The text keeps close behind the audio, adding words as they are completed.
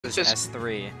versus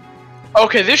S3.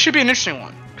 Okay, this should be an interesting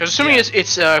one. Because assuming it's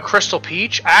Krystal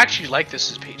Peach, I actually like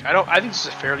this as Peach. I think this is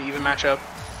a fairly even matchup.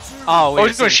 Oh, we're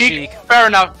doing Sheik. Fair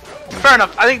enough. Fair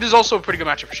enough. I think this is also a pretty good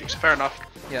matchup for Sheik. So fair enough.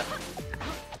 Yeah.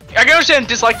 I can understand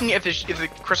disliking it if the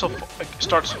Krystal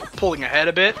starts pulling ahead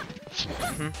a bit.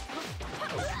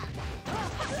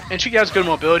 And Sheik has good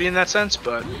mobility in that sense,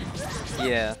 but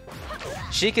yeah.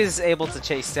 Sheik is able to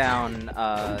chase down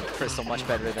Krystal much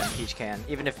better than Peach can,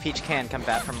 even if Peach can come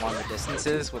back from longer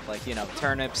distances with, like, you know,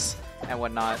 turnips and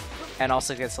whatnot, and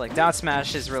also gets, like, down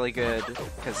smash is really good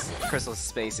because Krystal's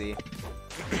spacey.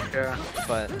 Yeah.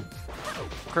 But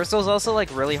Krystal's also,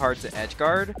 like, really hard to edge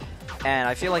guard, and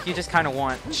I feel like you just kind of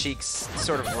want Sheik's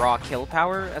sort of raw kill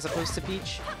power as opposed to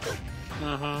Peach.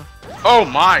 Oh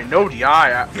my, no DI,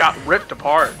 I got ripped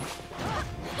apart.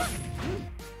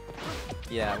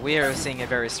 Yeah, we are seeing a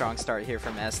very strong start here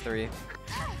from S3.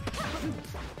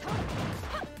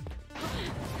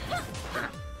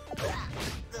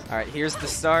 Alright, here's the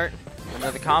start.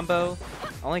 Another combo.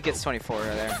 Only gets 24 right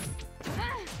there.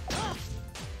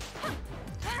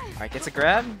 Alright, gets a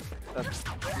grab.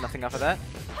 Nothing off of that.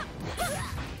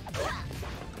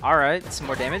 Alright, some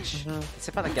more damage. Let's see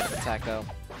if I can get an attack though.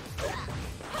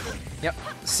 Yep.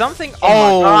 Something.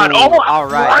 Oh my god. Oh,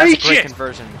 alright, that's a great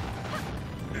conversion.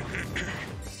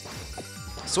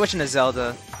 Switching to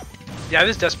Zelda. Yeah,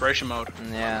 this is desperation mode.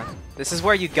 Yeah. This is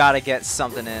where you gotta get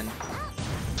something in.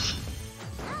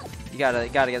 You gotta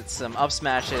get some up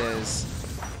smashes.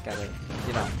 Gotta,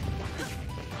 you know.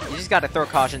 You just gotta throw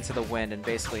caution to the wind and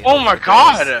basically. Oh my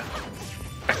god!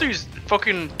 S3's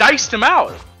fucking diced him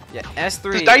out. Yeah,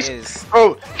 S3 is.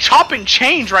 Bro, chopping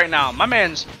change right now. My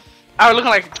man's out looking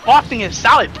like tossing his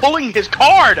salad, pulling his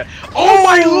card. Oh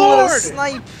my lord! The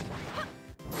snipe.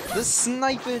 The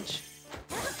snipage.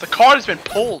 The card has been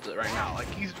pulled right now. Like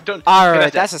he's done.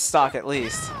 Alright, that's a stock at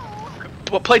least.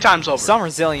 Well, playtime's over. Some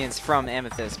resilience from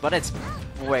Amethyst, but it's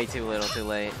way too little, too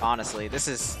late. Honestly, this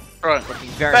is looking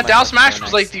very. That down smash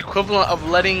was like the equivalent of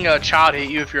letting a child hit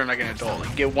you if you're like an adult. Like,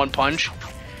 you get one punch.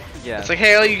 Yeah. It's like,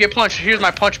 hey, you get punched. Here's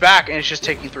my punch back, and it's just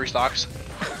taking 3 stocks.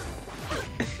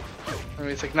 I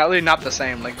mean, it's like not the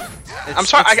same. Like, I'm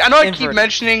sorry. I know I keep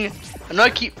mentioning. I know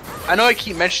I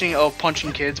keep mentioning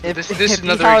punching kids, but this is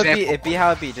another example. It be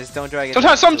how it be. Just don't drag it.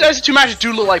 Sometimes some S2 matches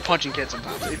do look like punching kids.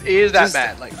 Sometimes it is that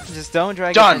bad. Like just don't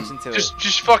drag attention to it.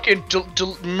 Just fucking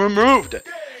removed.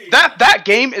 That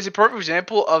game is a perfect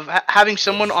example of having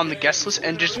someone on the guest list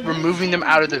and just removing them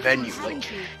out of the venue. Like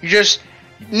you just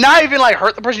not even like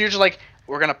hurt the person. You're just like,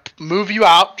 we're gonna move you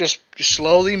out. Just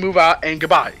slowly move out and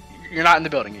goodbye. You're not in the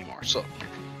building anymore. So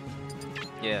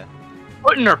yeah,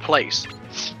 put in their place.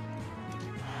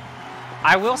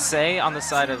 I will say on the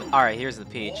side of... Alright, here's the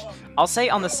Peach. I'll say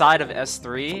on the side of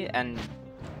S3, and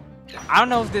I don't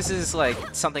know if this is like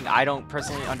something I don't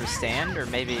personally understand, or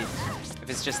maybe if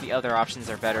it's just the other options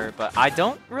are better, but I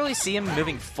don't really see him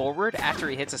moving forward after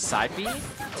he hits a side B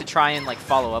to try and like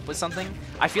follow up with something.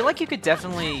 I feel like you could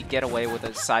definitely get away with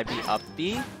a side B up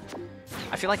B.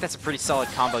 I feel like that's a pretty solid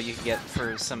combo you can get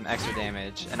for some extra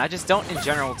damage, and I just don't in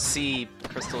general see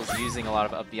Krystals using a lot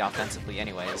of up B offensively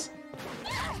anyways.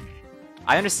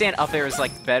 I understand up air is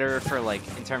like better for like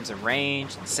in terms of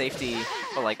range and safety,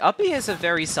 but like up B is a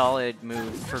very solid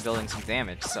move for building some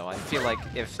damage. So I feel like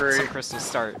if some Krystals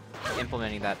start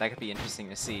implementing that, that could be interesting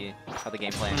to see how the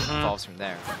game plan evolves from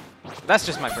there. That's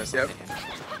just my personal opinion.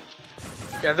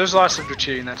 Yeah, there's a lot of stuff to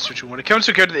cheating in that situation. When it comes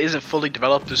to a character that isn't fully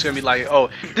developed, there's gonna be like, oh,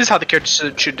 this is how the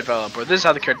character should develop, or this is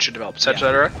how the character should develop,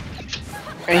 etc.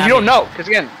 And you don't know, because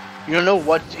again, you don't know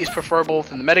what is preferable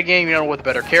within the metagame, you don't know what the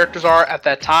better characters are at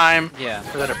that time, the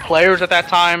better players at that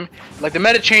time. Like, the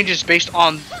meta changes based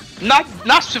on, not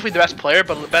specifically the best player,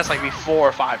 but the best, like, maybe 4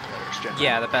 or 5 players, generally.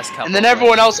 Yeah, the best couple. And then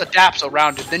everyone else adapts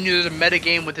around it. Then there's a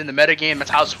metagame within the metagame,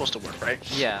 that's how it's supposed to work, right?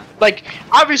 Yeah. Like,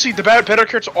 obviously, the better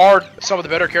characters are some of the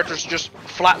better characters just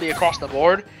flatly across the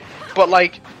board, but,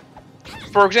 like,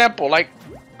 for example, like,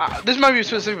 this might be a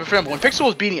specific example. When Pixel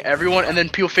was beating everyone, and then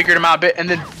people figured him out a bit, and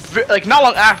then like not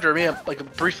long after, I mean,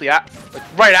 like briefly, like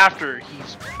right after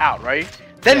he's out, right?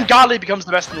 Then Godly becomes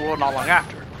the best in the world not long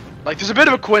after. Like there's a bit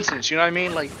of a coincidence, you know what I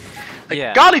mean? Like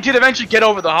Godly did eventually get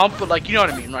over the hump, but like you know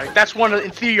what I mean, right? That's one of the,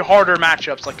 in theory, harder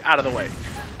matchups like out of the way.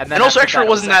 And also, Extra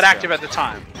wasn't that active at the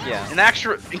time. Yeah. And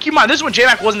Extra, and keep in mind, this is when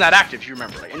JMac wasn't that active. If you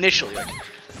remember, like initially, like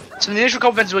so in the initial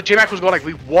couple events, like, JMac was going like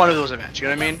we won of those events. You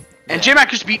know what I mean? And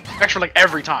JMac used to beat Extra like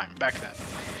every time back then.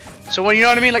 So when you know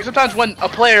what I mean, like sometimes when a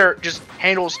player just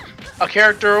handles a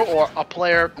character or a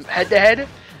player head to head,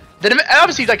 then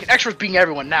obviously like Extra's beating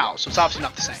everyone now, so it's obviously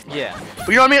not the same. Yeah. But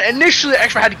you know what I mean? Initially,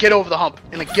 Extra had to get over the hump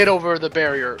and like get over the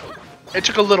barrier. It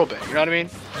took a little bit. You know what I mean?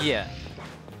 Yeah.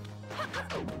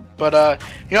 But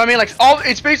you know what I mean? Like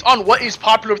it's based on what is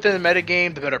popular within the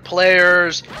metagame, the better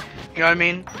players. You know what I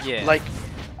mean? Yeah. Like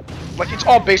it's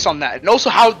all based on that, and also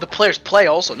how the players play.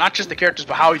 Also, not just the characters,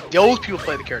 but how those people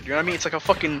play the character. You know what I mean? It's like a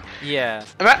fucking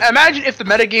Imagine if the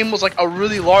metagame was like a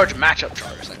really large matchup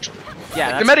chart, essentially.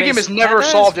 Yeah. Like, the metagame is never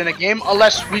solved in a game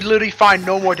unless we literally find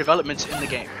no more developments in the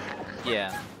game.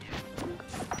 Yeah.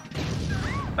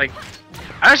 Like,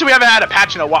 actually, we haven't had a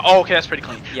patch in a while. Oh, okay, that's pretty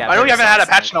clean. Yeah. I know we haven't had a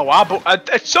patch in a while, but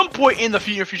at some point in the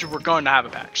near future, we're going to have a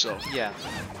patch. So. Yeah.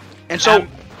 And so,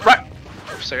 right.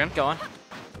 A second. Go on.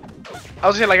 I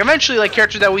was gonna say, like, eventually, like,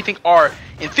 characters that we think are,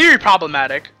 in theory,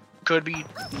 problematic could be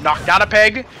knocked down a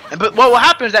peg. But what will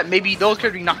happen is that maybe those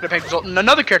characters being knocked down a peg result in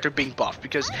another character being buffed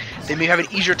because they may have an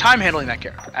easier time handling that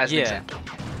character, as an example.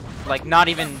 Like, not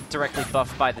even directly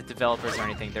buffed by the developers or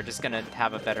anything. They're just gonna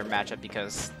have a better matchup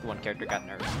because one character got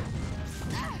nerfed.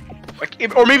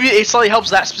 Like, or maybe it slightly helps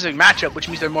that specific matchup, which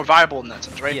means they're more viable in that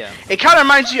sense, right? Yeah. It kind of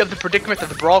reminds you of the predicament that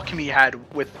the Brawl community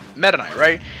had with Meta Knight,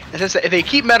 right? In the sense that if they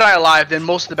keep Meta Knight alive, then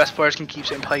most of the best players can keep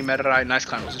playing Meta Knight and Ice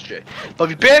Climbers and shit. But if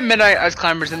you ban Meta Knight and Ice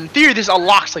Climbers, then in theory this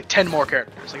unlocks like 10 more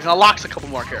characters. Like, it unlocks a couple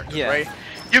more characters, right?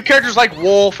 You have characters like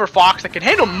Wolf or Fox that can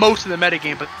handle most of the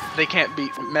metagame, but they can't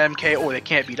beat MK or they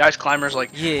can't beat Ice Climbers.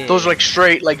 Like, those are like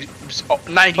straight, like,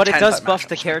 90-10. But it does buff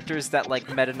the characters that, like,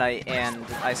 Meta Knight and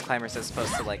Ice Climbers are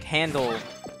supposed to, like, handle,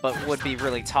 but would be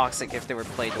really toxic if they were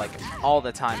played, like, all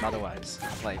the time otherwise.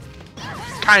 Like,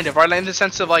 kind of, right? Like, in the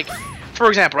sense of, like, for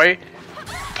example, right?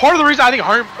 Part of the reason I think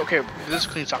okay, this is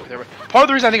clean talk there, but part of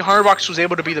the reason I think 100 Bucks was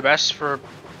able to be the best for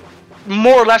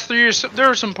more or less 3 years. There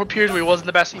were some periods where he wasn't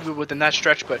the best even within that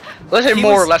stretch, but let's say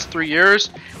more or less 3 years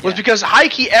was because high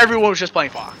key everyone was just playing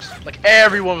Fox. Like,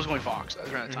 everyone was going Fox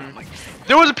around that time. Like,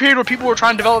 there was a period where people were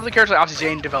trying to develop the characters. Like, obviously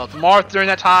Zane developed Marth during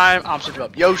that time. Obviously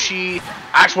developed Yoshi.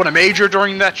 Axe won a major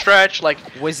during that stretch. Like,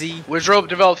 Wizrobe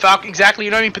developed Falcon. Exactly, you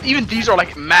know what I mean? But even these are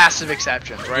like massive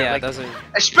exceptions, right? Yeah, like, those are...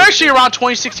 especially around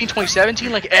 2016,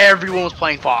 2017. Like, everyone was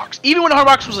playing Fox. Even when 100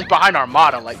 Bucks was like behind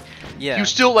Armada, like. Yeah. You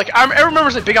still, like, I remember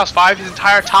like Big House 5, his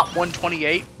entire top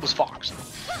 128 was Fox.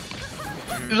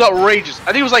 It was outrageous.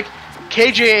 I think it was like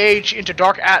KJH into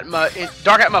Dark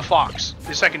Atma Fox,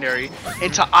 the secondary,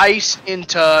 into Ice,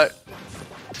 into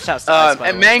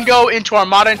and Mango, into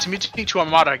Armada, into Mutiny, to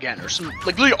Armada again, or some,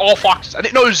 like, literally all Foxes. I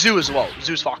think, no, it was Zoo as well.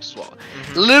 Zoo's Fox as well.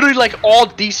 Literally, like, all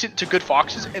decent to good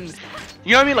Foxes, and,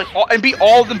 you know what I mean? Like, and beat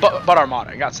all of them but Armada.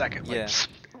 I got second. Like,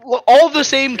 all the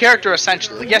same character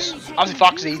essentially. Like, yes, obviously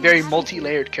Fox is a very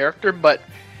multi-layered character, but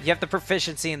you have the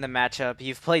proficiency in the matchup.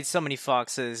 You've played so many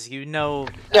Foxes. You know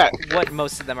what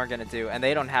most of them are gonna do, and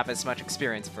they don't have as much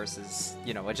experience versus,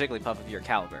 you know, a Jigglypuff of your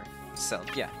caliber. So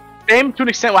yeah. Same to an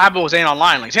extent what happened with Zane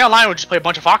Online. Like, Zane Online would just play a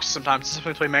bunch of Foxes sometimes,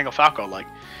 simply play Mango Falco. Like,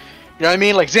 you know what I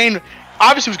mean? Like, Zane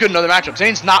obviously was good in other matchups.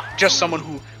 Zane's not just someone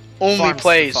who only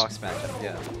plays Fox matchup.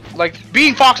 Yeah. Like,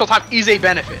 being Fox all the time is a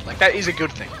benefit. Like, that is a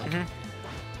good thing.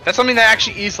 That's something that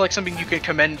actually is, like, something you can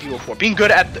commend people for. Being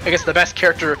good at, I guess, the best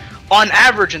character on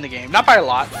average in the game. Not by a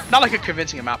lot, not like a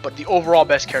convincing amount, but the overall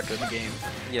best character in the game.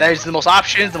 That is the most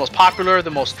options, the most popular,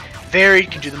 the most varied,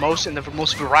 can do the most, and the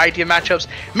most variety of matchups.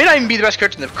 May not even be the best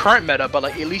character in the current meta, but,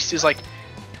 like, at least is, like,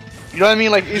 you know what I mean?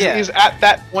 Like, is at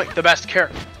that point the best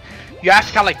character. You have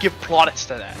to kind of, like, give plaudits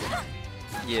to that.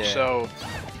 Yeah. So,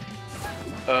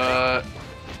 at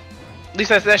least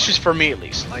that's just for me, at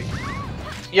least. Like,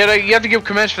 yeah, you have to give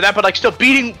comments for that, but, like, still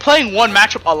playing one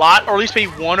matchup a lot, or at least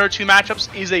maybe 1 or 2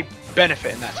 matchups, is a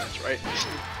benefit in that sense, right?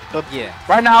 But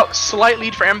right now, slight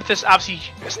lead for Amethyst. Obviously,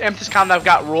 Amethyst kind of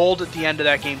got rolled at the end of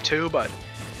that game too, but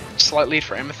slight lead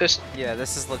for Amethyst. Yeah,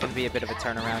 this is looking to be a bit of a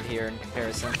turnaround here in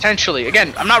comparison. Potentially.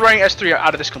 Again, I'm not writing S3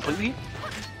 out of this completely.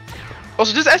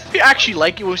 Also, does S3 actually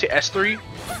like it when we say S3?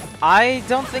 I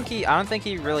don't think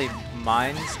he really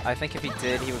minds. I think if he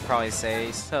did, he would probably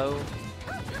say so.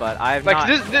 But I've like not.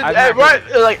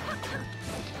 Like,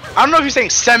 I don't know if you're saying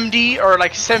s3mdd or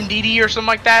like s3mdd or something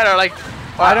like that, or like.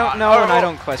 I don't know, and I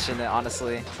don't question it,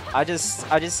 honestly. I just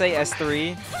say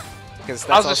S3 because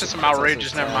that's just some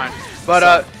outrageous. Never mind.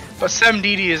 But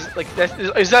s3mdd is like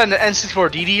is that an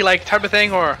N64DD like type of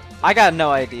thing, or? I got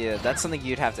no idea. That's something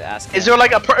you'd have to ask. Is there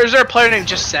like is there a player named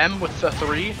just Sem with the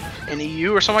 3 in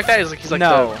EU or something like that? He's like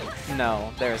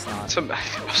no, there's not. I'm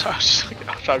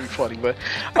trying to be funny, but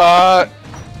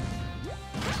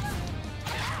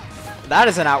that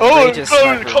is an outrageous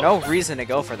sniper. No reason to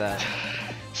go for that.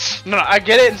 No, I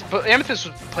get it, but Amethyst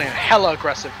was playing hella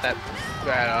aggressive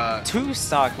that 2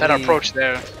 stock that lead. approach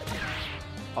there.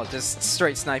 Oh, just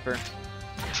straight sniper.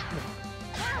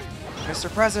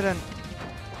 Mr. President.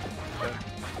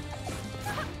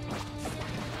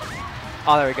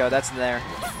 Oh, there we go. That's there.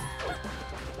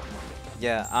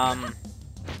 Yeah.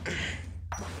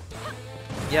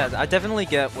 Yeah, I definitely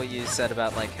get what you said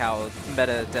about like how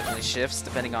meta definitely shifts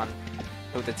depending on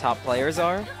who the top players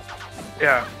are.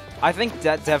 Yeah. I think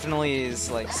that definitely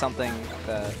is like something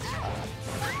that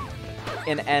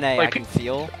in NA like, I can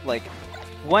feel. Like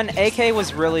when AK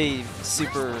was really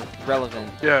super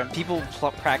relevant, yeah, people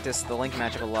practiced the Link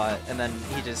matchup a lot, and then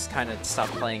he just kind of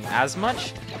stopped playing as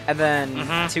much. And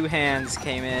then Two Hands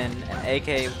came in, and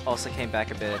AK also came back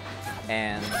a bit,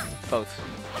 and both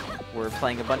were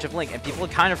playing a bunch of Link, and people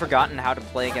had kind of forgotten how to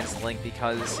play against Link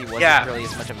because he wasn't really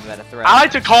as much of a meta threat. I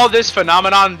like to call this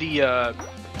phenomenon the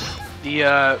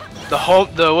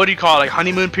what do you call it, like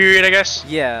honeymoon period, I guess?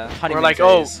 Yeah, honeymoon Where like,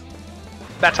 phase.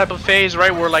 That type of phase,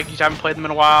 right? Where like you haven't played them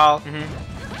in a while. You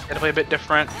gotta play a bit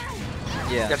different. Yeah.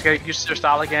 You have to get used to their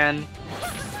style again.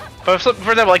 But for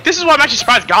example, like this is why I'm actually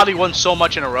surprised Gali won so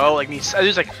much in a row. Like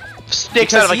there's like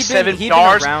 6 out of like 7 he'd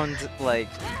PRs. been around like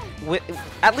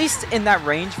at least in that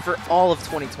range for all of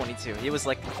 2022. He was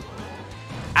like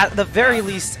at the very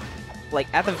least, like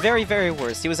at the very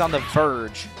worst, he was on the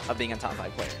verge of being a top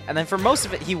 5 player. And then for most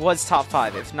of it, he was top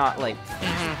 5, if not like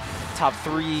top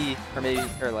 3 or maybe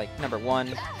like number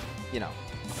 1. You know.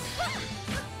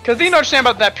 Because the thing to understand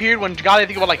about that period when Gali, I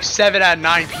think about like 7 out of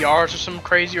 9 PRs or something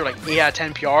crazy, or like 8 out of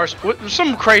 10 PRs. It was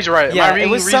something crazy, right? Yeah, it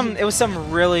was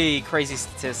some really crazy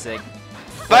statistic.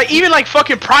 Like even like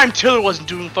fucking Prime Tiller wasn't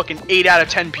doing fucking 8 out of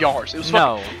 10 PRs. It was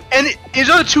fucking, and his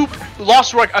other 2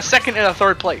 lost were like a 2nd and a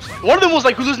 3rd place. One of them was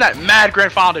like losing that mad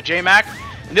grand final to J-Mac,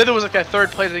 and the other was like that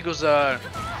 3rd place. I think it was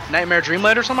Nightmare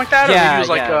Dreamland or something like that. Yeah, or maybe it was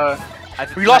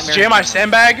like we lost to JMI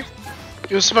Sandbag.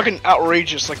 It was fucking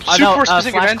outrageous, like super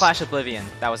specific events. Clash Oblivion,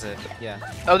 that was it. Yeah.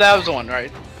 Oh, that was the one, right?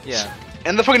 Yeah.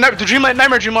 And the fucking Nightmare Dreamland,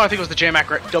 I think it was the J-Mac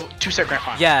 2-set grand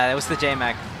final. Yeah, it was the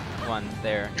J-Mac one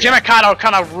there. J-Mac kind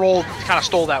of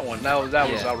stole that one. That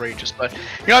was outrageous. But you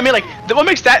know what I mean? Like what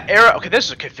makes that era? Okay, this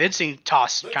is a convincing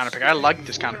toss kind of pick. I like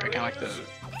this kind of pick. I like the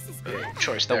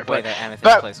choice there. The way that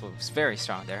Amethyst plays was very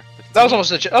strong there. That was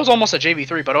almost a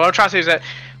JV3. But what I'm trying to say is that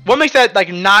what makes that like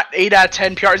not 8 out of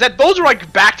 10 PR is that those are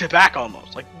like back to back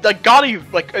almost. Like Gotti,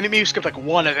 like, and maybe you skipped like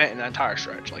one event in the entire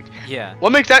stretch. Like, yeah.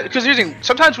 What makes that? Because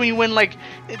sometimes when you win, like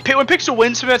when Pixel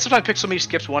wins event, sometimes Pixel maybe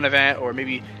skips one event or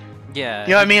maybe. Yeah. You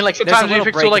know what I mean? Like sometimes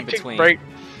maybe Pixel like take a break. You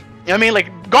know what I mean?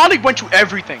 Like Gotti went to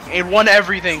everything and won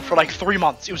everything for like 3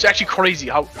 months. It was actually crazy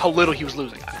how little he was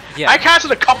losing. Yeah. I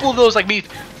counted a couple of those, like maybe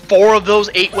 4 of those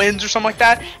 8 wins or something like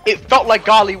that. It felt like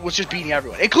Gali was just beating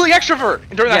everyone, including Extrovert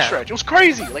during that stretch. It was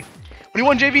crazy. Like when he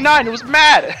won JV9, it was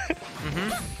mad.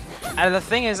 And the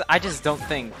thing is, I just don't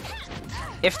think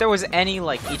if there was any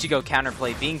like Ichigo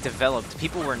counterplay being developed,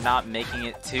 people were not making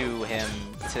it to him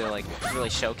to like really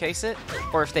showcase it.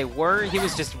 Or if they were, he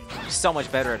was just so much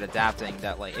better at adapting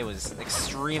that like it was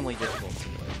extremely difficult to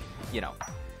like, you know,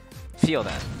 feel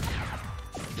that.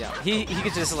 Yeah, he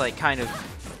could just like kind of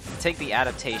take the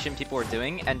adaptation people were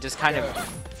doing and just kind of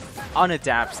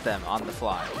unadapt them on the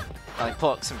fly. Like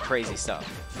pull up some crazy stuff.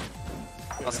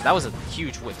 Also, that was a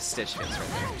huge whip stitch fix right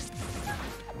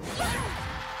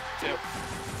there. Yep.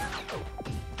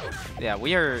 Yeah,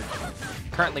 we are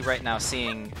currently right now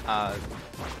seeing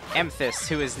Amethyst,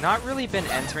 who has not really been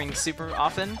entering super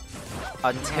often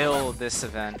until this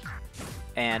event,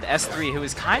 and S3, who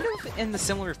is kind of in the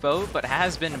similar boat, but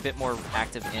has been a bit more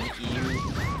active in EU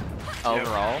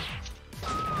overall.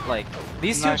 Like,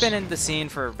 these two have been in the scene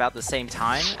for about the same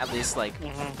time, at least like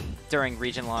during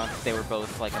Region Lock, they were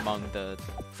both like among the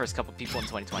first couple people in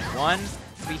 2021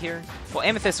 to be here. Well,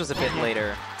 Amethyst was a bit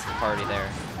later to the party there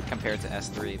compared to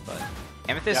S3, but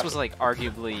Amethyst was like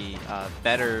arguably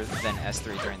better than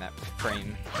S3 during that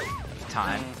frame of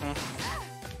time.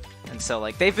 And so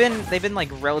like they've been like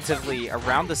relatively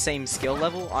around the same skill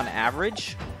level on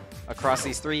average across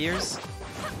these 3 years.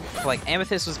 Like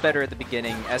Amethyst was better at the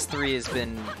beginning, S3 has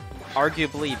been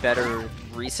arguably better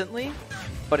recently,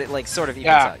 but it like sort of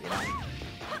evens out, you know?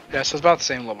 Yeah, so it's about the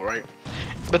same level, right?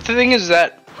 But the thing is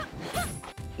that,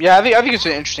 yeah, I think it's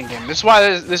an interesting game. This is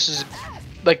why this is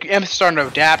like Amethyst starting to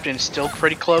adapt and it's still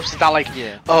pretty close. It's not like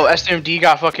oh s3mdd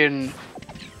got fucking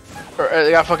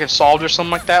solved or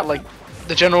something like that. Like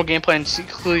the general game plan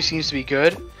clearly seems to be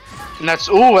good, and that's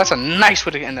a nice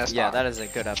way to end that spot. Yeah, that is a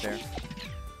good up there.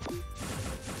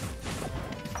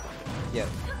 Yeah.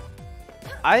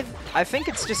 I think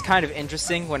it's just kind of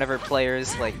interesting whenever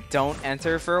players like don't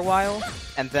enter for a while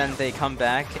and then they come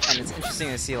back, and it's interesting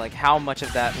to see like how much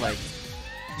of that like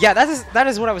that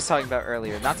is what I was talking about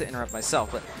earlier, not to interrupt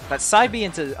myself, but that side B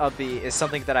into up B is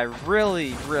something that I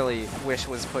really wish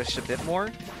was pushed a bit more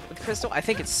with Krystal. I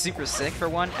think it's super sick for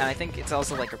one, and I think it's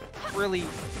also like a really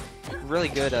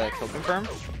good kill confirm.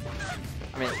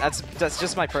 I mean, that's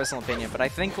just my personal opinion, but I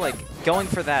think like going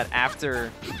for that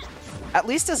after at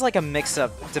least as like a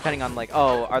mix-up, depending on like,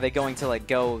 oh, are they going to like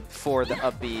go for the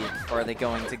up B, or are they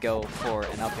going to go for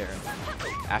an up air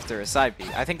after a side B?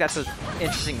 I think that's an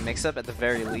interesting mix-up at the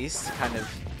very least to kind of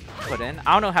put in.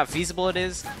 I don't know how feasible it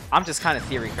is. I'm just kind of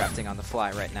theory crafting on the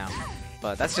fly right now,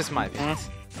 but that's just my opinion.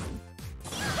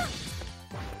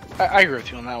 I agree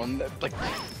with you on that one. Like,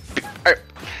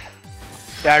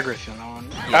 yeah, I agree with you on that one.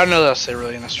 Yeah. I don't know that I'll say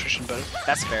really in that situation, but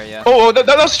that's fair, yeah. Oh, that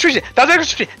was a situation. That was an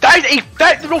extra situation.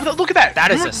 That is a look at that.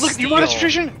 That is a steal. You want a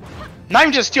situation? Not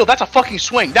even just a steal. That's a fucking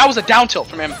swing. That was a down tilt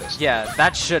from Amethyst. Yeah,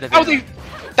 that should have been.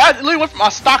 That literally went from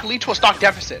a stock lead to a stock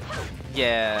deficit.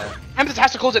 Yeah. Amethyst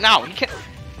has to close it now. He can't.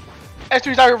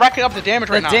 S3's out here racking up the damage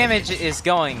right now. The damage is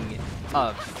going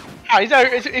up. He's out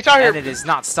here. And it is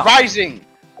not stopping. Rising.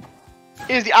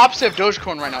 It is the opposite of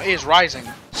Dogecoin right now. It is rising.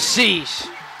 Sheesh.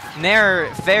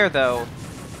 Nair fair though.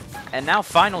 And now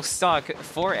final stock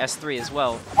for S3 as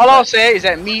well. All I'll say is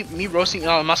that me roasting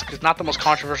Elon Musk is not the most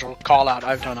controversial call out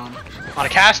I've done on a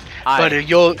cast, but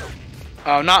you'll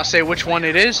not say which one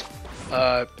it is.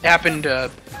 It happened.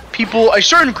 People, a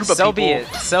certain group of people.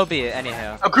 So be it.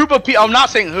 Anyhow. A group of people. I'm not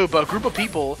saying who, but a group of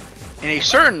people in a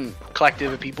certain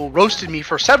collective of people roasted me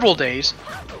for several days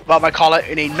about my call out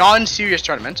in a non-serious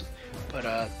tournament. But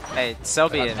hey, so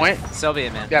be it. Man. So be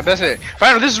it, man. Yeah, but that's it.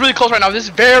 But this is really close right now. This is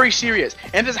very serious,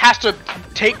 and this has to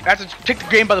take the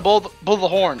game by the bull of the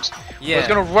horns. Yeah. It's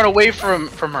gonna run away from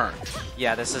her.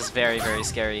 Yeah, this is very, very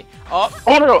scary. Oh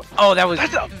no! Oh, that was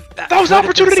an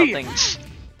opportunity.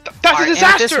 That's a disaster.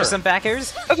 Amethyst for some back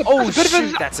airs.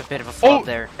 That's a bit of a flop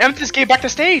there. Amethyst gave back the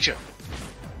stage.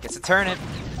 Gets a turn it.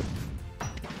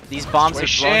 These bombs are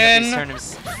blowing up these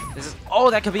turnips.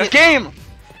 That could be it. Game.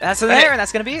 That's in there, and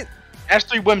that's gonna be it.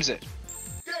 S3 wins it.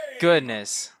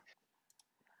 Goodness.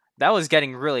 That was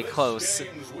getting really close,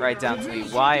 right down to the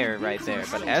wire right there.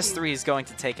 But S3 is going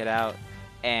to take it out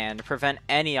and prevent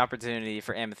any opportunity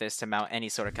for Amethyst to mount any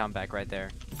sort of comeback right there.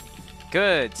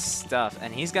 Good stuff.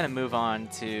 And he's going to move on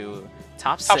to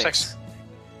top six.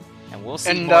 And we'll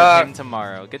see more of him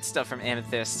tomorrow. Good stuff from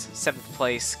Amethyst. 7th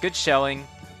place. Good showing.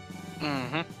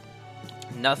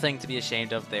 Nothing to be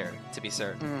ashamed of there, to be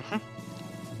certain.